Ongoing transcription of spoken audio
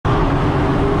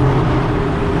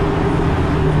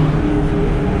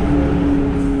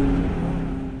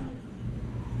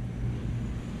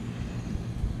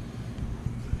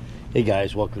Hey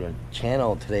guys, welcome to the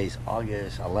channel. Today's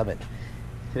August 11th.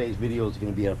 Today's video is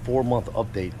going to be a 4-month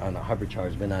update on the HydroCharge.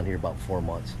 It's been on here about 4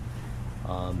 months.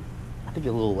 I think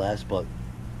a little less, but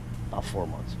about 4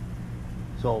 months.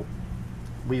 So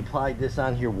we applied this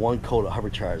on here, 1 coat of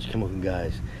HydroCharge. Come on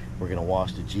guys, we're going to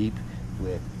wash the Jeep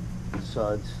with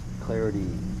Sudzbox Clarity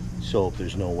soap.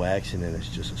 There's no wax in it, it's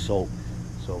just a soap.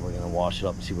 So we're going to wash it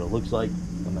up and see what it looks like.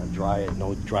 I'm going to dry it,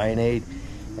 no drying aid.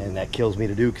 And that kills me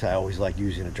to do because I always like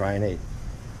using a drying aid.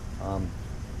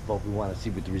 But we want to see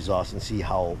with the results and see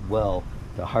how well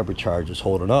the HydroCharge is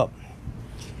holding up.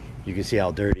 You can see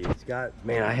how dirty it's got.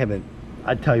 Man,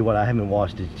 I tell you what, I haven't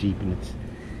washed this Jeep and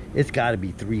it's got to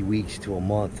be 3 weeks to a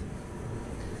month.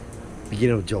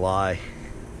 Beginning of July.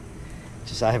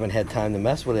 Just I haven't had time to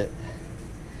mess with it.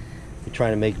 We're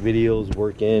trying to make videos,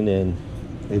 working, and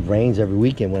it rains every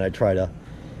weekend when I try to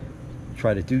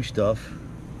do stuff.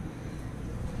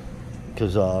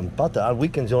 Because about the odd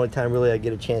weekend's the only time really I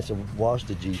get a chance to wash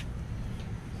the Jeep.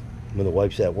 When the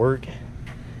wife's at work,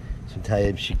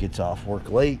 sometimes she gets off work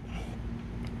late.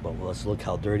 But let's look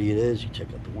how dirty it is. You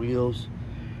check out the wheels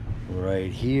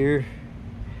right here.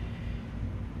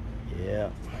 Yeah.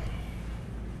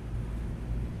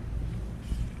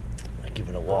 I give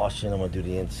it a washing. I'm gonna do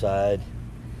the inside.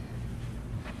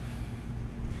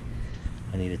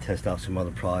 I need to test out some other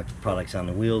products on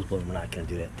the wheels, but we're not gonna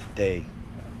do that today.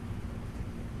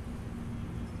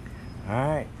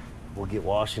 Alright, we'll get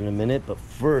washed in a minute, but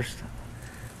first,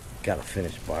 gotta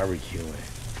finish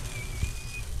barbecuing.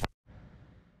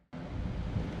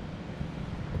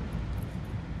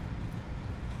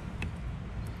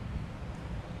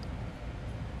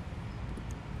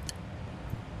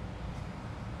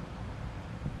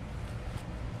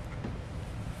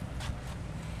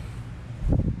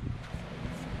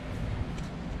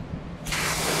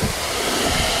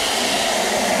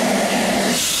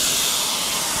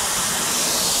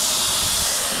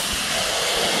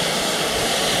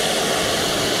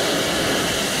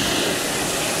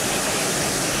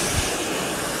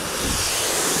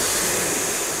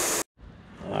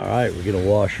 Alright, we're gonna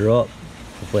wash her up.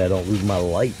 Hopefully I don't lose my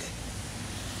light,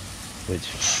 which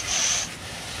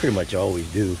pretty much I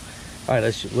always do. Alright,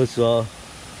 let's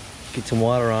get some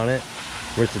water on it,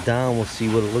 rinse it down, we'll see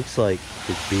what it looks like. If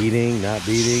it's beating, not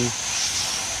beating,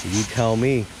 you tell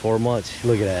me. 4 months,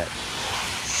 look at that.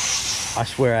 I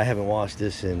swear I haven't washed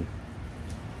this in,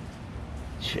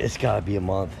 it's gotta be a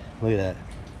month. Look at that.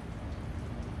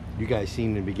 You guys seen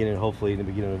in the beginning, hopefully in the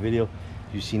beginning of the video,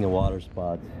 you've seen the water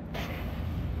spots.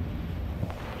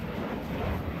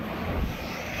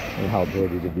 And how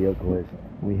dirty the vehicle is.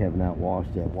 We have not washed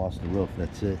yet. Washed the roof,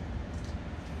 that's it.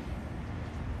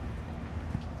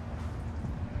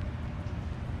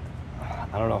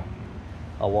 I don't know.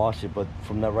 I'll wash it, but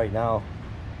from that right now,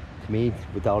 to me,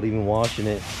 without even washing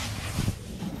it,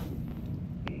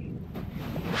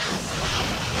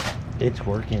 it's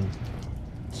working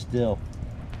still.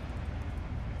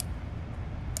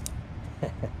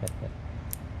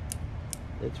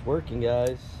 It's working,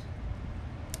 guys.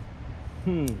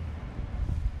 It's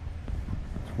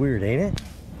weird, ain't it?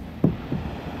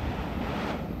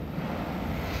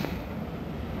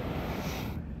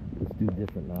 Let's do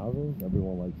different nozzles.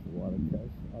 Everyone likes the water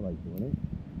test. I like doing it.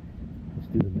 Let's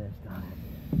do the mist on it.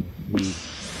 Let's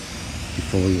see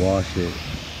before we wash it.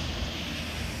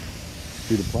 Let's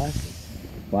do the plastic.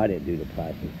 If I didn't do the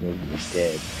plastic, it would be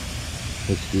dead.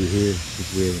 Let's do here.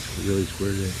 This way it's really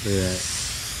squirted. Look at that.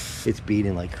 It's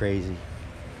beating like crazy.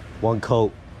 1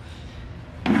 coat.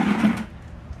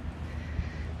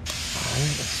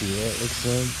 Let's see what it looks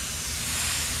like.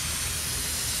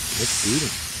 It's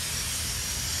beating.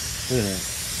 Look at that.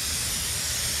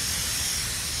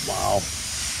 Wow.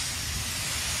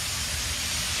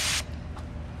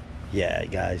 Yeah,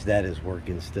 guys, that is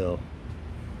working still.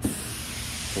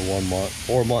 For 1 month,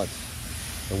 4 months.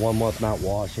 And 1 month not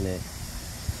washing it.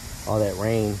 All that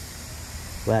rain.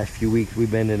 Last few weeks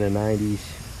we've been in the 90s,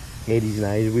 80s,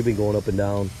 90s. We've been going up and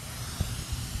down.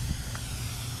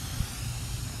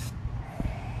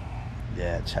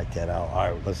 Yeah, check that out.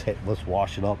 All right, let's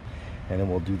wash it up, and then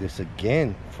we'll do this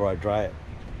again before I dry it.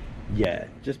 Yeah,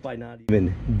 just by not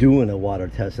even doing a water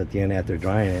test at the end after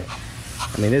drying it,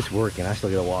 I mean, it's working. I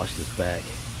still gotta wash this back.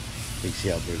 You can see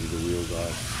how dirty the wheels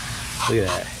are. Look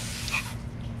at that.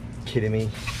 Kidding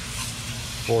me?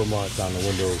 4 months on the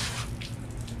windows.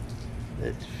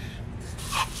 It's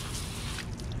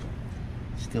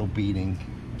still beating.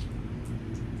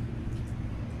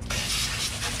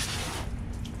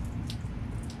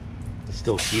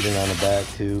 Still heating on the back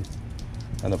too,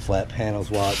 on the flat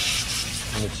panels. Watch,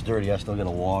 and it's dirty. I still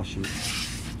gotta wash it.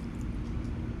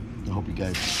 I hope you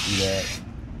guys see that.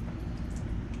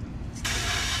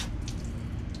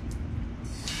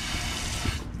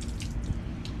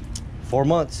 4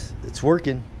 months. It's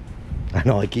working. I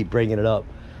know I keep bringing it up.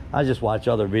 I just watch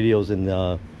other videos and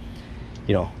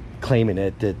you know, claiming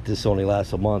that this only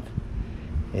lasts a month,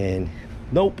 and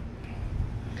nope,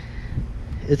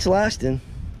 it's lasting.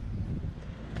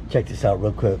 Check this out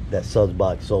real quick. That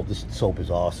Sudzbox soap. This soap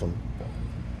is awesome.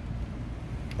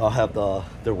 I'll have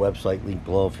their website linked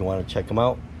below if you want to check them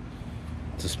out.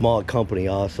 It's a small company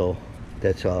also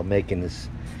that's making this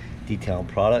detailing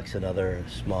products. Another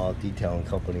small detailing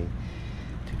company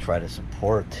to try to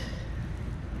support.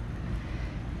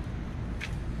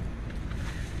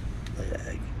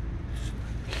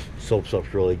 Soap's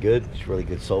really good. It's really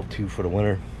good soap too for the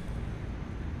winter.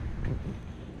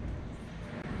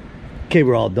 Okay,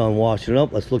 we're all done washing it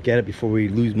up. Let's look at it before we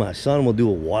lose my son. We'll do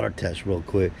a water test real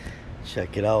quick.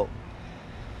 Check it out.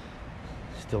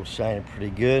 Still shining pretty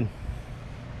good.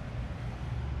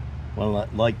 Well, I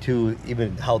like to,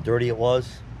 even how dirty it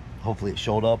was, hopefully it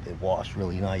showed up. It washed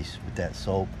really nice with that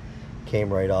soap.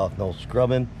 Came right off, no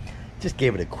scrubbing. Just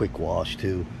gave it a quick wash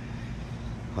too.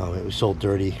 It was so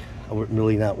dirty. I was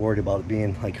really not worried about it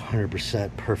being like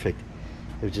 100% perfect.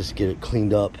 It would just get it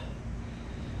cleaned up.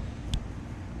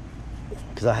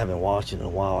 Because I haven't washed it in a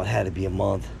while. It had to be a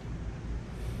month.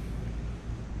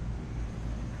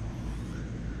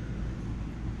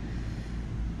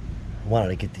 I wanted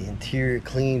to get the interior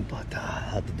clean, but I'll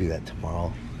have to do that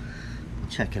tomorrow.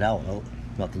 Check it out. Well,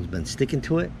 nothing's been sticking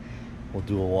to it. We'll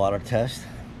do a water test.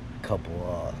 A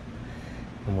couple,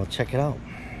 and we'll check it out.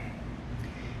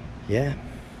 Yeah.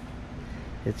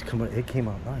 It's coming. It came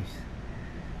out nice.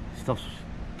 Stuff's,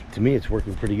 to me, it's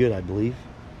working pretty good, I believe.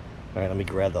 All right, let me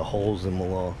grab the holes and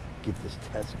we'll get this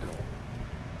test going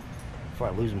before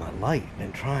I lose my light.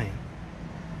 Been trying.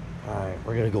 All right,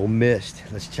 we're gonna go mist.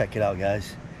 Let's check it out,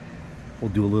 guys.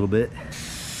 We'll do a little bit. There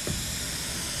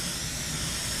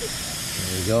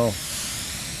we go.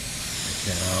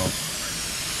 Check that out.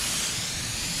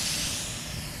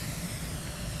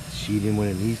 Sheeting when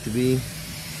it needs to be.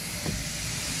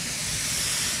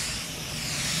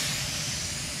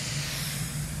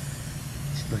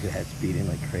 Look at that speeding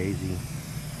like crazy.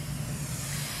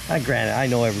 Granted, I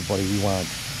know everybody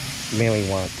mainly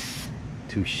want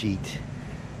to sheet,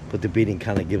 but the beating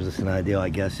kind of gives us an idea, I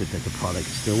guess, that the product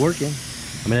is still working.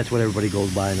 I mean, that's what everybody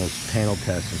goes by in those panel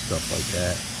tests and stuff like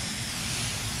that.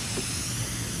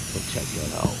 So check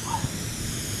that out.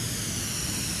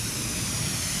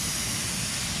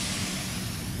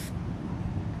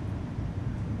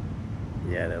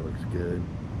 Yeah, that looks good.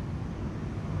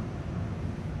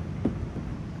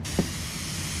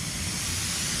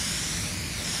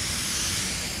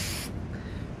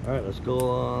 All right, let's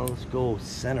go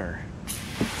center.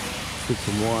 Put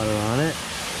some water on it.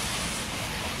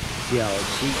 See how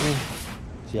it's sheeting.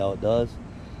 See how it does.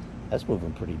 That's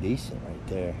moving pretty decent right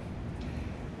there.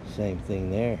 Same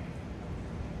thing there.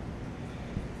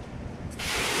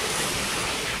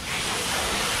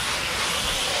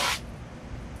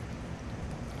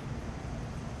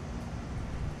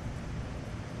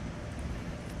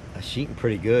 That's sheeting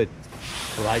pretty good.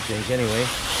 That's what I think anyway.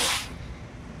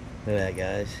 Look at that,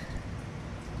 guys.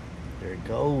 There it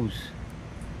goes.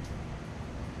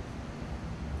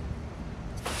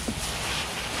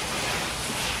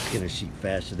 It's gonna sheet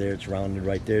faster there. It's rounded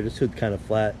right there. This hood kind of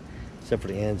flat, except for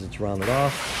the ends. It's rounded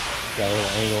off. Got a little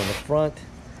angle in the front.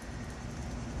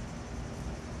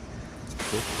 Let's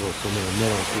throw some in the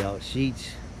middle and see how it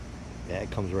sheets. Yeah,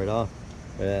 it comes right off.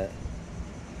 Look at that.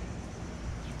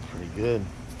 It's pretty good.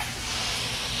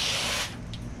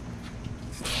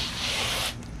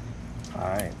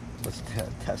 Alright, let's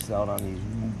test it out on these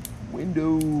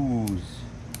windows.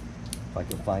 If I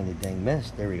can find the dang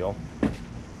mist. There we go.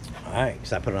 Alright,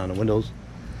 because I put it on the windows.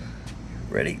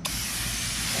 Ready?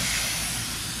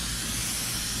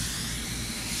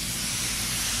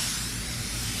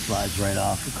 Slides right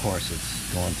off. Of course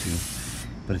it's going to.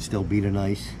 But it's still beating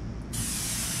nice.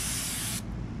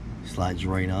 Slides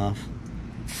right off.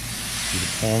 See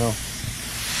the panel.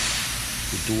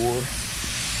 The door.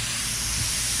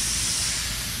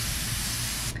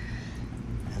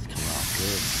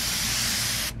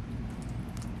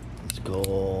 Let's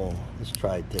go. Let's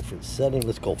try a different setting.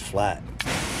 Let's go flat.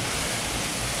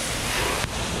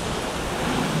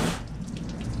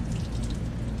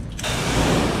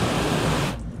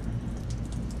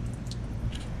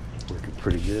 Working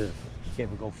pretty good. Can't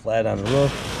even go flat on the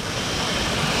roof.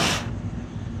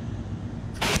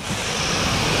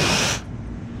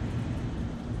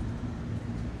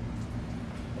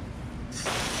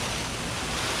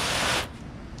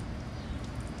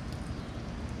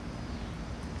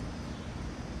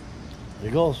 There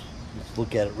it goes. Let's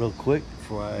look at it real quick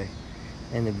before I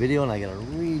end the video, and I gotta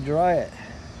re-dry it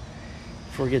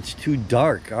before it gets too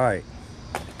dark. All right,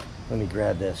 let me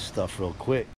grab that stuff real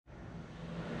quick.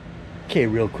 Okay,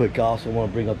 real quick, I also want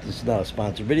to bring up, this is not a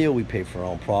sponsored video. We pay for our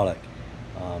own product.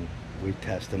 We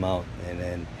test them out and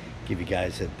then give you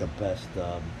guys the best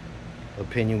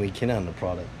opinion we can on the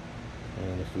product,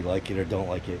 and if we like it or don't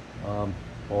like it,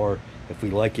 or if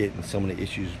we like it and some of the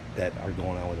issues that are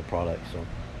going on with the product. So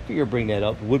I figure bring that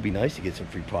up. It would be nice to get some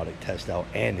free product test out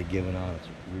and to give an honest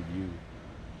review.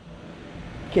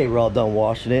 Okay, we're all done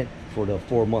washing it for the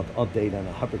 4-month update on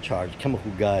the HydroCharge.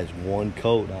 Chemical Guys 1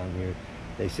 coat on here.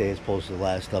 They say it's supposed to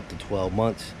last up to 12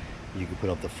 months. You can put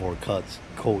up to 4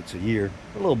 coats a year,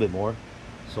 a little bit more.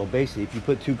 So basically, if you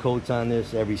put 2 coats on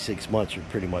this every 6 months, you're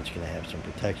pretty much going to have some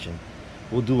protection.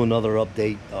 We'll do another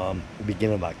update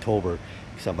beginning of October,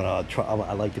 because I'm gonna try.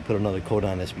 I like to put another coat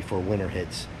on this before winter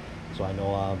hits, so I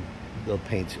know the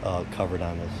paint's covered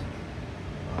on this.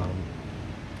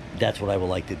 That's what I would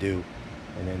like to do,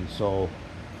 and then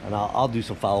I'll do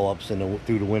some follow-ups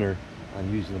through the winter on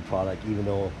using the product, even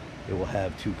though it will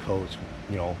have 2 coats.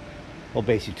 You know, well,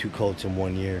 basically 2 coats in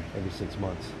 1 year, every 6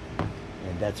 months,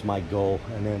 and that's my goal.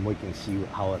 And then we can see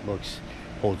how it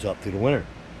holds up through the winter.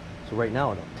 So right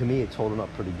now, to me, it's holding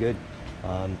up pretty good.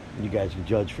 You guys can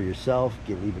judge for yourself.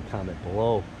 Leave a comment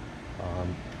below.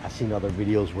 I've seen other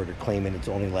videos where they're claiming it's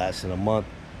only lasting a month.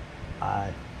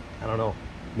 I don't know.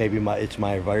 Maybe it's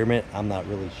my environment. I'm not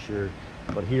really sure.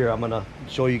 But here, I'm gonna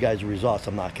show you guys the results.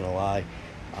 I'm not gonna lie.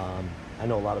 I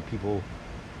know a lot of people,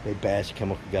 they bash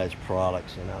Chemical Guys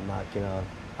products, and I'm not gonna.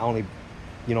 I only,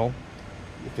 you know,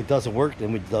 if it doesn't work,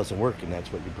 then it doesn't work, and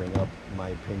that's what you bring up, in my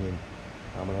opinion.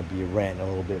 I'm gonna be ranting a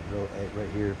little bit right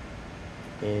here,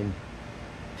 and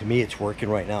to me, it's working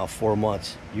right now. 4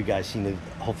 months. You guys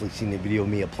hopefully seen the video of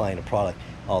me applying the product,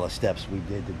 all the steps we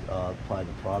did to apply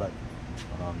the product.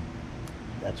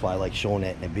 That's why I like showing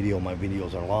that in the video. My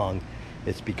videos are long.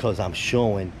 It's because I'm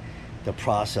showing the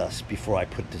process before I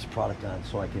put this product on,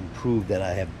 so I can prove that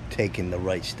I have taken the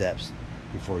right steps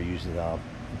before using the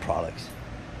products.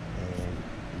 And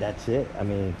that's it. I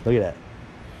mean, look at that.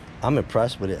 I'm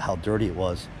impressed with it, how dirty it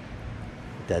was.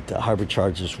 That the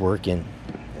HydroCharge is working.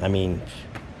 I mean,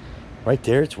 right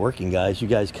there, it's working, guys. You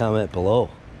guys comment below.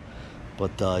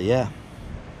 But yeah,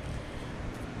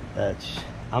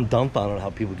 I'm dumbfounded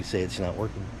how people can say it's not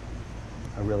working.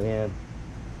 I really am.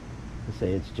 They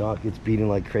say it's junk. It's beating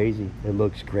like crazy. It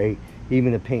looks great.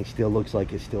 Even the paint still looks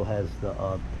like it still has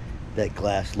that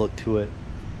glass look to it.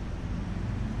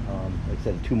 Like I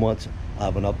said, in 2 months,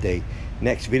 I'll have an update.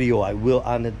 Next video I will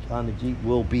on the Jeep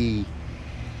will be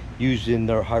using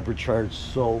their HydroCharge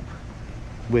soap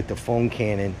with the foam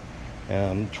cannon.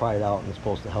 Try it out, and it's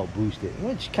supposed to help boost it.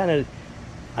 Which kind of,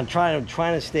 I'm trying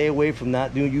to stay away from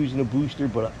not using a booster,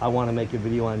 but I want to make a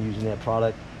video on using that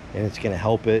product, and it's going to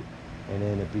help it, and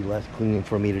then it'd be less cleaning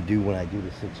for me to do when I do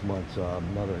the 6 months.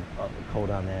 Another coat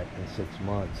on that in 6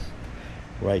 months.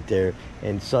 Right there.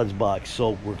 And Sudzbox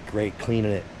soap worked great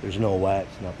cleaning it. There's no wax,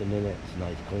 nothing in it. It's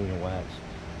nice clean wax.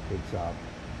 It's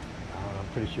I'm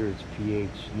pretty sure it's pH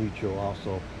neutral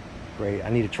also. Great. I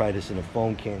need to try this in a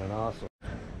foam cannon also.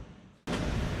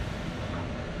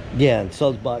 Yeah, and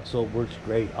Sudzbox soap works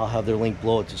great. I'll have their link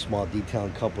below. It's a small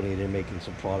detailing company. They're making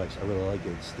some products. I really like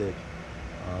it. It's thick.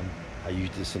 I use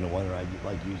this in the winter. I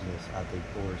like using this. I think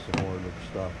order some more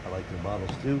stuff. I like their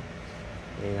bottles too.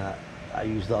 And I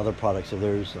use the other products of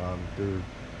theirs. Their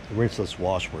rinseless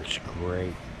wash works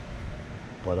great.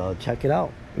 But check it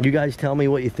out. You guys tell me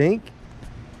what you think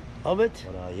of it.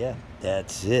 But yeah,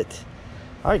 that's it.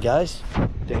 All right, guys.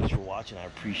 Thanks for watching. I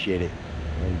appreciate it.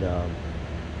 And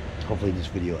hopefully this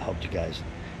video helped you guys.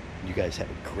 You guys have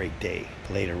a great day.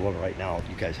 Later. Well, right now,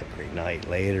 you guys have a great night.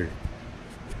 Later.